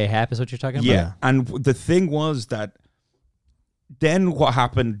 NJ Happ is what you're talking about? Yeah. And the thing was that then what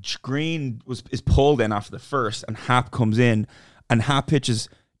happened, Green is pulled in after the first, and Happ comes in, and Happ pitches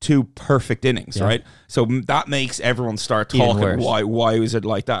 2 perfect innings, right? So that makes everyone start talking, why was it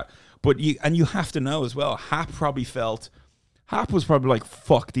like that? But you have to know as well, Happ was probably like,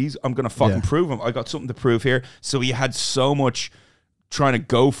 fuck these, I'm going to fucking prove him. I got something to prove here. So he had so much trying to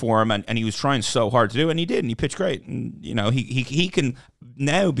go for him, and he was trying so hard to do, and he did, and he pitched great. And, he can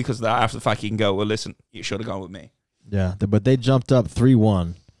now, because of that, after the fact, he can go, well, listen, you should have gone with me. Yeah, but they jumped up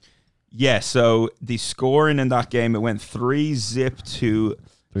 3-1. Yeah, so the scoring in that game, it went 3-zip to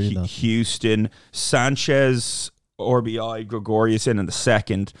Houston. Sanchez, RBI, Gregorius in the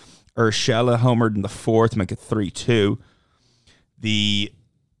second. Urshela homered in the fourth to make it 3-2. This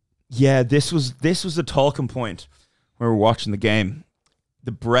was the talking point when we were watching the game.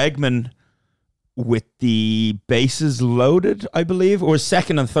 The Bregman with the bases loaded, I believe, or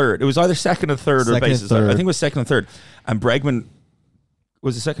second and third. It was either second and third or bases loaded. I think it was second and third. And Bregman,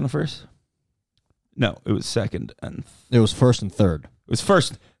 was it second and first? No, it was second and... It was first and third. It was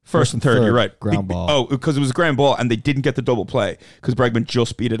first and third. You're right. Ground ball. Oh, because it was a ground ball, and they didn't get the double play because Bregman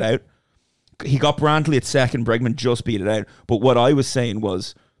just beat it out. He got Brantley at second. Bregman just beat it out. But what I was saying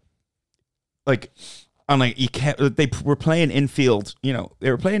was, they were playing infield.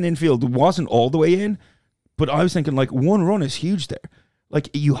 They were playing infield. It wasn't all the way in, but I was thinking 1 run is huge there.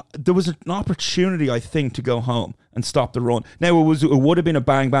 There was an opportunity, I think, to go home and stop the run. Now it would have been a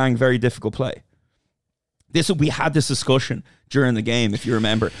bang bang, very difficult play. We had this discussion during the game, if you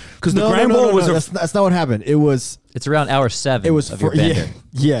remember, because the ground ball was. That's not what happened. It's around hour 7. It was of your bender.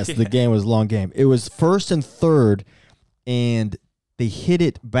 Yes, the game was a long game. It was first and third, and they hit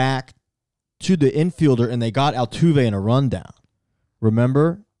it back to the infielder, and they got Altuve in a rundown.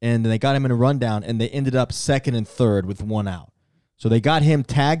 Remember? And they got him in a rundown, and they ended up second and third with 1 out. So they got him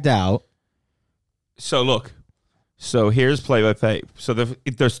tagged out. So look, So here's play-by-play. So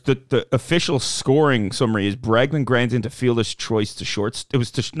the official scoring summary is Bregman grounds into fielder's choice to short.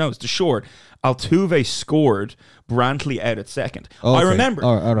 It's to short. Altuve scored. Brantley out at second. Oh, okay. I remember.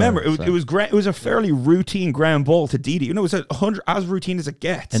 Remember, It was a fairly routine ground ball to Didi. It was 100 as routine as it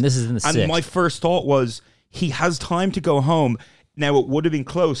gets. And this is in the And sixth. my first thought was he has time to go home. Now it would have been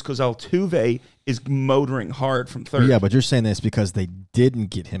close because Altuve is motoring hard from third. Yeah, but you're saying this because they didn't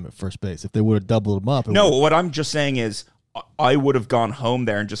get him at first base. If they would have doubled him up, No, what I'm just saying is I would have gone home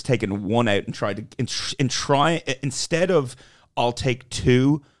there and just taken one out and tried to and try instead of I'll take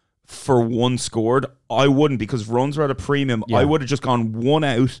two for one scored. I wouldn't, because runs are at a premium. Yeah. I would have just gone one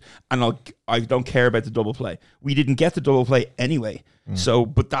out and I don't care about the double play. We didn't get the double play anyway. So,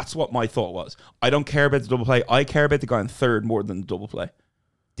 but that's what my thought was. I don't care about the double play. I care about the guy in third more than the double play.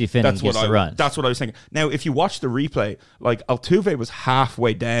 Defending That's what against the run. That's what I was thinking. Now, if you watch the replay, like Altuve was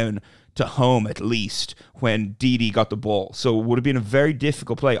halfway down to home at least when Didi got the ball, so it would have been a very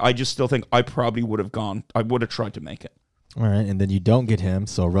difficult play. I just still think I probably would have gone. I would have tried to make it. all right, and then you don't get him,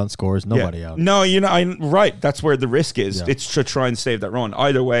 so run scores, nobody out. No, right. That's where the risk is. Yeah. It's to try and save that run.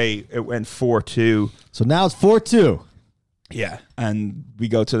 Either way, it went 4-2. So now it's 4-2. Yeah, and we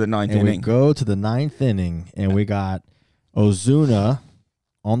go to the ninth And we inning. go to the ninth inning, and we got Ozuna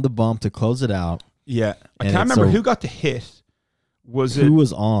on the bump to close it out. Yeah, I And can't it's remember a- who got the hit. Was Who it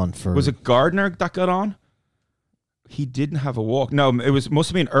was on for? was it Gardner that got on? He didn't have a walk. No, must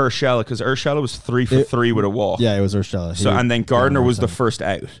have been Urshela, because Urshela was 3 for 3 with a walk. Yeah, it was Urshela. So and then Gardner was the first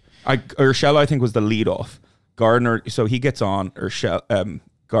out. Urshela, I think, was the lead off. Gardner, so he gets on.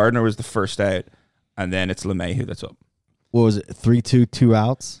 Gardner was the first out, and then it's LeMahieu that's up. What was it? 3-2, 2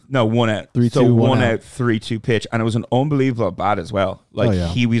 outs. No, one out. 3-2, so one one out. out, 3-2 pitch, and it was an unbelievable bat as well. Like yeah.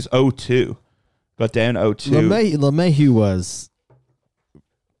 he was 0-2, got down 0-2. LeMahieu was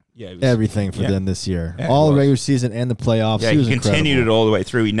Yeah, it was, everything for yeah. them this year. Yeah, all it the was. regular season and the playoffs. Yeah, he was he continued incredible. it all the way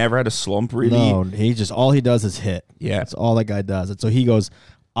through. He never had a slump, really. No, he just all he does is hit. Yeah. That's all that guy does. And so he goes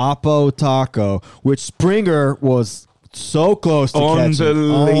Oppo Taco, which Springer was so close to catching.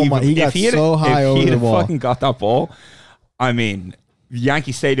 Unbelievable. Oh my, he got so high over the wall. Fucking got that ball, I mean,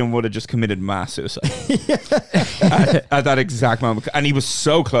 Yankee Stadium would have just committed mass suicide at that exact moment. And he was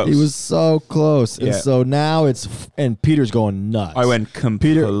so close. He was so close. And Yeah. so now and Peter's going nuts. I went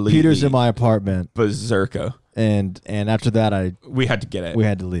completely Peter's in my apartment. berserko. And after that We had to get out. we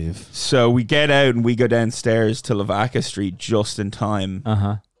had to leave. So we get out and we go downstairs to Lavaca Street just in time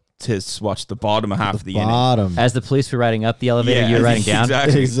Uh-huh. to watch the bottom half of the inning. Bottom. As the police were riding up the elevator, you were riding down.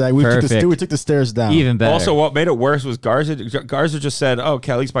 Exactly. Exactly. Perfect. We took the stairs down. Even better. Also, what made it worse was Garza just said, "Oh,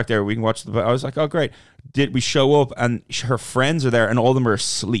 Kelly's back there. We can watch the." I was like, "Oh, great." Did we show up and her friends are there and all of them are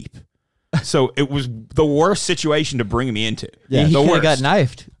asleep? So it was the worst situation to bring me into. Yeah. he the could have worst. got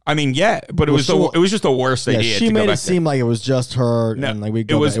knifed. I mean, yeah, but it Well, was so- it was just the worst Yeah, idea. she to go made back it seem like it was just her, there. and like we it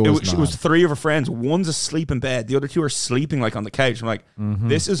go was back, it not. was 3 of her friends. One's asleep in bed. The other 2 are sleeping like on the couch. I'm like,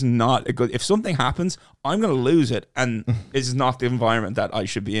 this is not a good. If something happens, I'm gonna lose it, and it's not the environment that I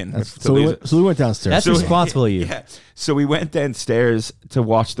should be in. to So lose it. we went downstairs. That's responsible of you. Yeah. So we went downstairs to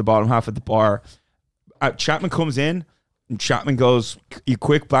watch the bottom half of the bar. Chapman comes in, and Chapman goes, "You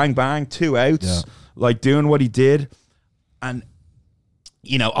quick bang bang, 2 outs, Yeah. like doing what he did." And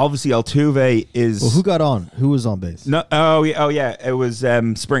obviously Altuve is Well, who got on? Who was on base? no. Oh yeah. It was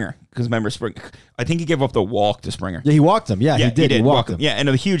Springer, because remember Springer. I think he gave up the walk to Springer. Yeah, he walked him. Yeah, he did. He walked him. Yeah, and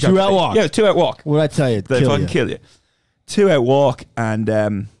a huge 2-out walk. Yeah, 2-out walk. What did I tell you? They Kill fucking you. kill you. 2-out walk, and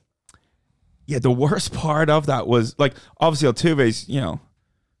the worst part of that was, like, obviously Altuve's,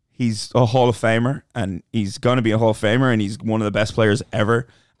 he's a Hall of Famer, and he's gonna be a Hall of Famer, and he's one of the best players ever,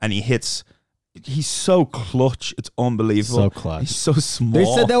 and he's so clutch, it's unbelievable. So clutch. He's so small. They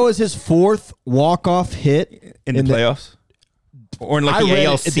said that was his 4th walk-off hit in the playoffs. Or in like I the read it.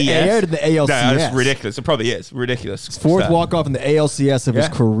 ALCS. It aired in the ALCS. That's ridiculous. It probably is. Ridiculous. 4th stat. walk-off in the ALCS of his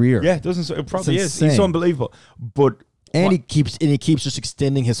career. Yeah, it doesn't. It probably It's is. He's insane. unbelievable. But And he keeps just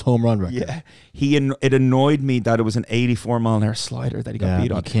extending his home run record. yeah, it annoyed me that it was an 84-mile-an-hour slider that he got Yeah, beat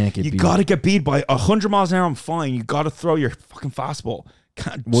you on. can't get You beat. got to get beat by 100 miles an hour. I'm fine. You got to throw your fucking fastball.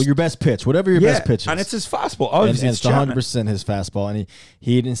 Can't Well, your best pitch, whatever your best pitch is. and it's his fastball. and Obviously, it's it's Chapman. 100% his fastball. And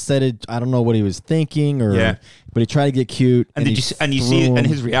he instead of, I don't know what he was thinking, but he tried to get cute. And he you threw see, him. and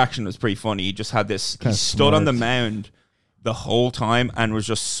his reaction was pretty funny. He just had this. He Kinda stood on the smart. mound the whole time and was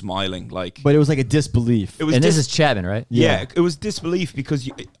just smiling, like. But it was like a disbelief. It was And this is Chapman, right? yeah, it was disbelief because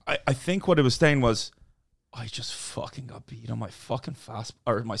I think what it was saying was, I just fucking got beat on my fucking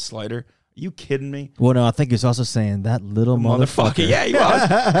or my slider. Are you kidding me? Well, no, I think he's also saying that little motherfucker. Yeah, he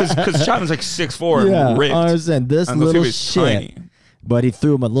was. Because Chapman's like 6'4" Yeah, and ripped. I understand. This And little Altuve's shit. tiny. but he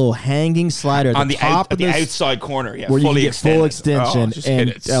threw him a little hanging slider at on the the, top out, of the the outside corner, yeah, where you can fully get full extended. extension, Just and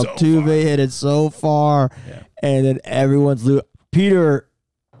hit it so Altuve far. hit it so far, and then everyone's Peter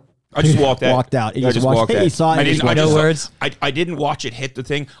I just walked out. He I just walked. He saw it. I and he didn't, just No I just, words? I didn't watch it hit the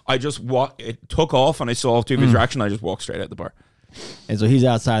thing. I just it took off, and I saw Altuve's reaction. I just walked straight out the bar. And so he's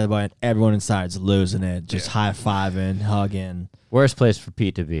outside the bar, and everyone inside is losing it, just high-fiving, hugging. Worst place for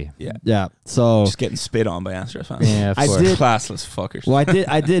Pete to be. Yeah, Yeah. So just getting spit on by Astros fans. Yeah, of I course. did- Classless fuckers. well,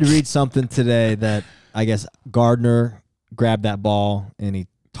 I did read something today that I guess Gardner grabbed that ball and he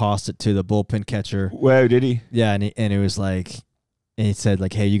tossed it to the bullpen catcher. Wow, did he? Yeah, and it was like, and he said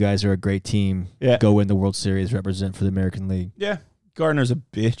like, "Hey, you guys are a great team. Yeah. Go win the World Series, represent for the American League." Yeah. Gardner's a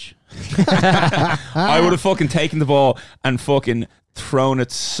bitch. I would have fucking taken the ball and fucking thrown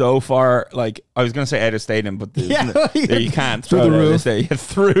it so far. Like, I was going to say out of stadium, but there you can't Through throw the it out of roof. stadium.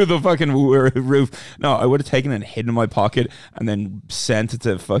 Through the fucking roof. No, I would have taken it and hidden in my pocket and then sent it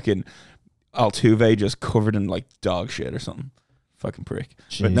to fucking Altuve just covered in like dog shit or something. Fucking prick.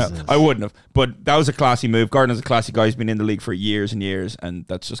 But no, Jesus. I wouldn't have. But that was a classy move. Gardner's a classy guy. He's been in the league for years and years, and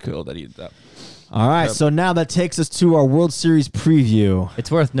that's just cool that he did that. All right, so now that takes us to our World Series preview. It's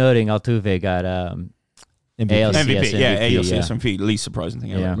worth noting Altuve got MVP. ALCS MVP, yeah, MVP, ALCS yeah. MVP, least surprising thing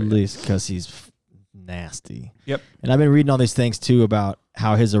Yeah. ever. At least because he's nasty. Yep. And I've been reading all these things too about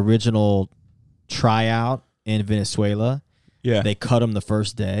how his original tryout in Venezuela, Yeah. they cut him the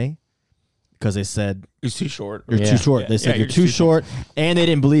first day because they said He's too short. you're Yeah. too short. Yeah. They said Yeah, you're you're too too short, and they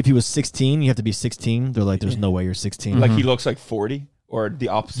didn't believe he was 16. You have to be 16. They're like, there's no way you're 16. Like he looks like 40 or the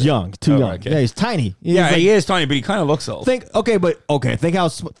opposite. young, too Oh, young. okay. Yeah, he's tiny. He's Yeah, like- he is tiny, but he kind of looks old. Think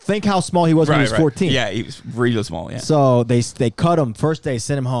how small he was when he was 14. Yeah, he was real small. Yeah. So they cut him first day,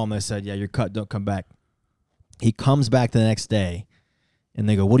 sent him home. They said, "Yeah, you're cut. Don't come back." He comes back the next day, and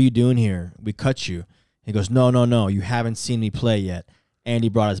they go, "What are you doing here? We cut you." He goes, "No. You haven't seen me play yet." And he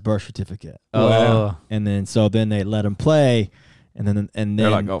brought his birth certificate, Oh, Wow. and then they let him play, and then They're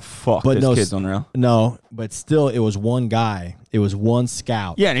like, oh fuck, but this no, kid's unreal. no, but still, it was one guy. It was one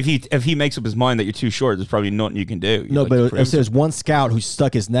scout. Yeah, and if he makes up his mind that you're too short, there's probably nothing you can do. No, Like, but to it prove was, there's one scout who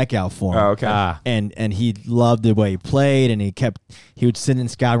stuck his neck out for him. Oh, okay. And he loved the way he played, and he would send in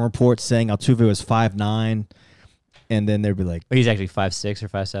scouting reports saying Altuve was 5'9", and then they'd be like, He's actually 5'6" or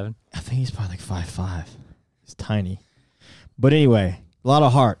 5'7". I think he's probably like 5'5". He's tiny, but anyway, a lot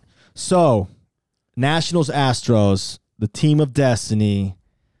of heart. So, Nationals Astros, the team of destiny,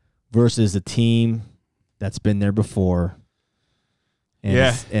 versus the team that's been there before, and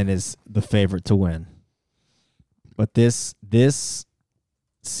Yeah. is the favorite to win. But this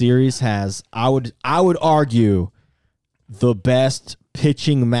series has, I would argue, the best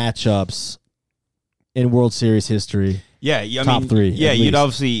pitching matchups in World Series history. Yeah, I Top mean, three, Yeah, at you'd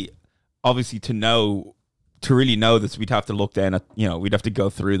least. obviously to really know this, we'd have to look down at we'd have to go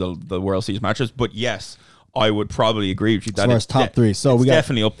through the World Series matches. But yes, I would probably agree with you that As far it's as top three. So it's we got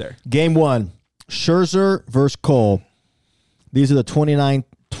definitely up there. Game 1, Scherzer versus Cole. These are the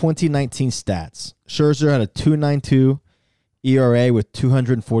 2019 stats. Scherzer had a 2.92 ERA with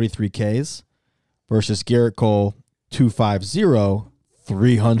 243 Ks versus Garrett Cole 2.50,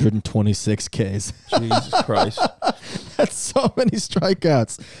 326 Ks. Jesus Christ. That's so many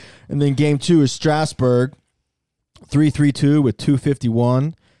strikeouts. And then Game 2 is Strasburg 3.32 with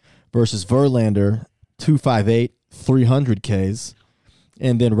 251 versus Verlander 2.58, 300 Ks.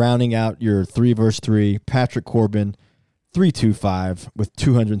 And then rounding out your 3 versus 3, Patrick Corbin 3.25 with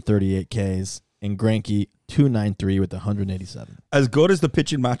 238 Ks, and Greinke 2.93 with 187. As good as the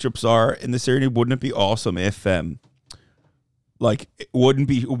pitching matchups are in the series, wouldn't it be awesome if it wouldn't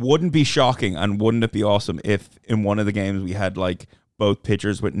be shocking, and wouldn't it be awesome if in one of the games we had like both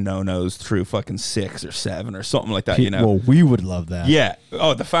pitchers with no-nos through fucking 6 or 7 or something like that, Well, we would love that. Yeah.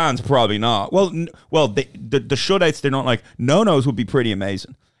 Oh, the fans probably not. Well, the shutouts, they're not like no-nos would be pretty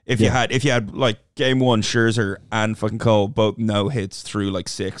amazing. If you had like Game 1 Scherzer and fucking Cole both no hits through like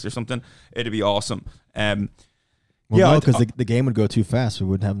 6 or something, it'd be awesome. Well, yeah, no, because the game would go too fast. We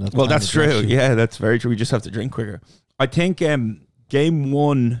wouldn't have enough well, time that's to true. actually- Yeah, that's very true. We just have to drink quicker. I think Game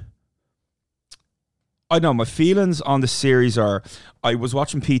 1. I know my feelings on the series are. I was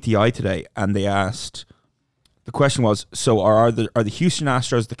watching PTI today, and they asked. The question was: so are the Houston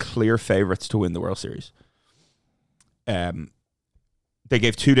Astros the clear favorites to win the World Series? They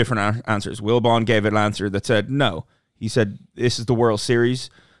gave two different answers. Wilbon gave an answer that said no. He said this is the World Series.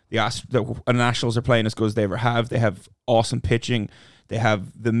 The Nationals are playing as good as they ever have. They have awesome pitching. They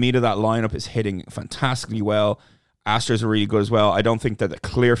have the meat of that lineup is hitting fantastically well. Astros are really good as well. I don't think they're the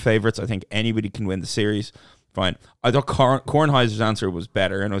clear favorites. I think anybody can win the series. Fine. I thought Kornheiser's answer was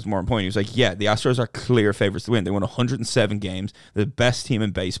better and it was more important. He was like, yeah, the Astros are clear favorites to win. They won 107 games. They're the best team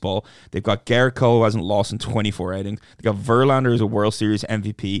in baseball. They've got Garrett Cole, who hasn't lost in 24 outings. They got Verlander as a World Series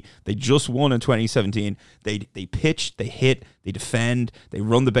MVP. They just won in 2017. They pitch, they hit, they defend, they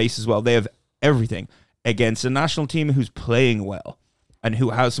run the bases well. They have everything against a national team who's playing well and who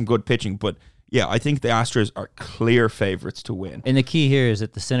has some good pitching. But yeah, I think the Astros are clear favorites to win. And the key here is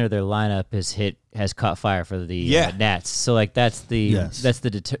that the center of their lineup has caught fire for the Nats. So like that's the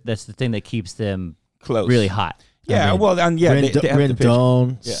thing that keeps them Close. really hot. Yeah, I mean, well, and yeah, they have the pitch.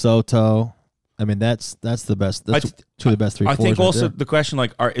 Rendon, Yeah. Soto. I mean, that's the best. That's two of the best three. I think fours also right the question,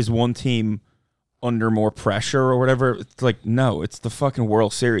 like, is one team under more pressure or whatever? It's like, no, it's the fucking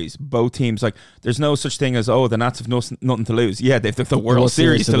World Series. Both teams, like, there's no such thing as, the Nats have nothing to lose. Yeah, they've the World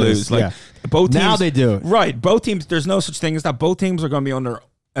Series to lose. Like, both teams, now they do. Right, both teams, there's no such thing as that. Both teams are going to be under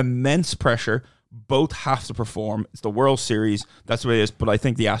immense pressure. Both have to perform. It's the World Series. That's the way it is. But I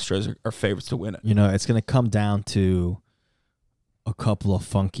think the Astros are favorites to win it. You know, it's going to come down to a couple of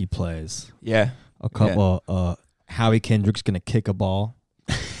funky plays. Yeah. A couple. Howie Kendrick's going to kick a ball.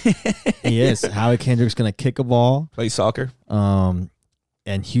 He is. Howie Kendrick's going to kick a ball. Play soccer. And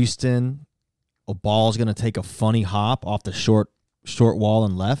Houston, a ball's going to take a funny hop off the short wall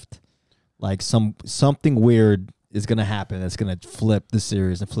and left. Like something weird is going to happen that's going to flip the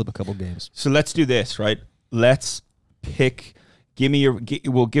series and flip a couple games. So let's do this, right? Let's pick.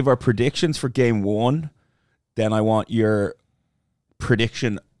 We'll give our predictions for game one. Then I want your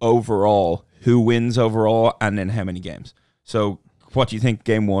prediction overall. Who wins overall, and then how many games. So what do you think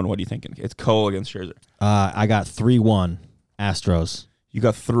game one? What are you thinking? It's Cole against Scherzer. I got 3-1 Astros. You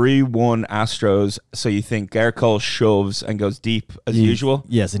got 3-1 Astros. So you think Garrett Cole shoves and goes deep as usual?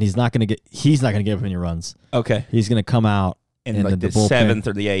 Yes, and he's not going to give up any runs. Okay. He's going to come out In like the bullpen, 7th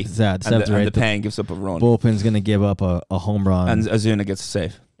or the 8th. Seventh or and eighth. the Pan gives up a run. Bullpen's going to give up a home run. And Azuna gets a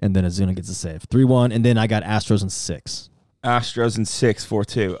save. And then Azuna gets a save. 3-1, and then I got Astros in 6. Astros in 6,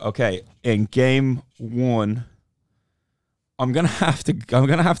 4-2. Okay. In game one, I'm gonna have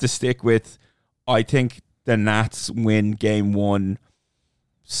to stick with, I think the Nats win game one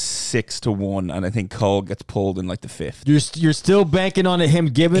 6-1, and I think Cole gets pulled in like the 5th. You're still banking on him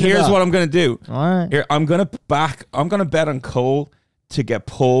giving Here's it up. what I'm gonna do. All right. Here, I'm gonna bet on Cole to get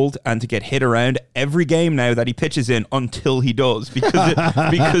pulled and to get hit around every game now that he pitches in until he does,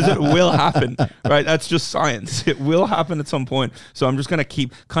 because it will happen, right? That's just science. It will happen at some point. So I'm just gonna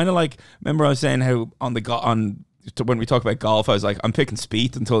keep, kind of like, remember I was saying how when we talk about golf, I was like, I'm picking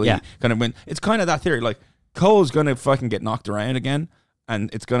Spieth until he kind of win. It's kind of that theory. Like, Cole's gonna fucking get knocked around again,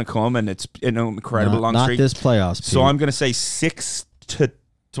 and it's gonna come, and it's incredible long streak. Not this playoffs. So I'm gonna say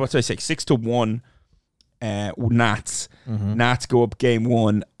 6-1. Nats. Mm-hmm. Nats go up game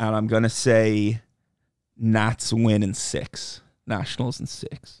one, and I'm gonna say Nats win in 6. Nationals in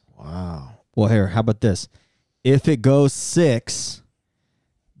 6. Wow. Well, here, how about this? If it goes 6,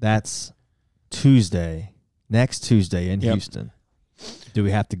 that's next Tuesday in Houston. Do we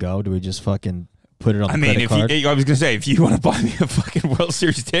have to go? Do we just fucking put it on the credit card? I was gonna say, if you want to buy me a fucking World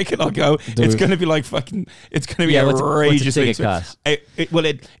Series ticket, I'll go. It's gonna be like fucking. It's gonna be outrageous. What's a ticket cost?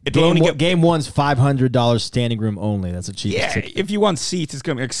 It'll only get game one's $500 standing room only. That's a cheap ticket. If you want seats, it's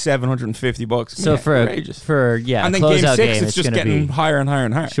gonna be like $750. So outrageous. and then game 6, game, it's just getting higher and higher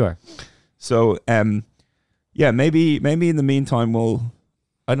and higher. Sure. So maybe in the meantime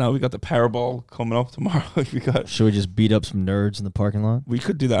I know we got the Powerball coming up tomorrow. Should we just beat up some nerds in the parking lot? We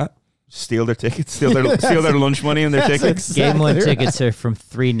could do that. Steal their tickets, steal their lunch money and their tickets. Exactly Game one right. tickets are from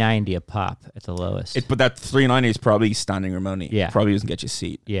 $390 a pop at the lowest. But that $390 is probably standing room only. Yeah. Probably doesn't get you a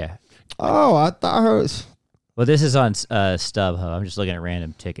seat. Yeah. Oh, I thought it was. Well, this is on StubHub. I'm just looking at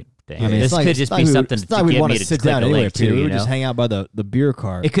random ticket things. I mean, This could just be something it's to not we get want me to to sit click down a anyway, link Peter. to. We You would just know? hang out by the beer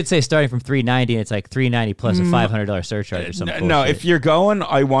cart. It could say starting from $390 and it's like $390 plus a $500 surcharge or something. No, if you're going,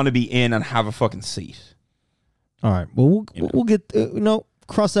 I want to be in and have a fucking seat. All right. Well, we'll get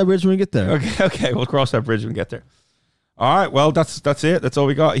cross that bridge when we get there. Okay, we'll cross that bridge when we get there. All right, well, that's it. That's all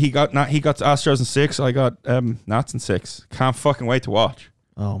we got. He got Astros in 6. I got Nats in 6. Can't fucking wait to watch.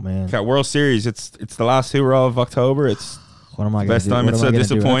 Oh man. Got World Series. It's the last hoorah of October. It's What am I best time. It's so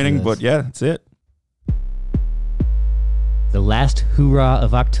disappointing, but yeah, that's it. The last hoorah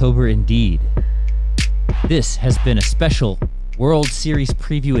of October indeed. This has been a special World Series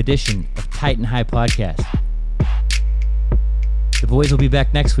preview edition of Titan High Podcast. The boys will be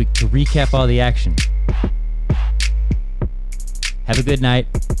back next week to recap all the action. Have a good night.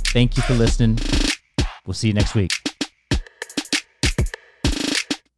 Thank you for listening. We'll see you next week.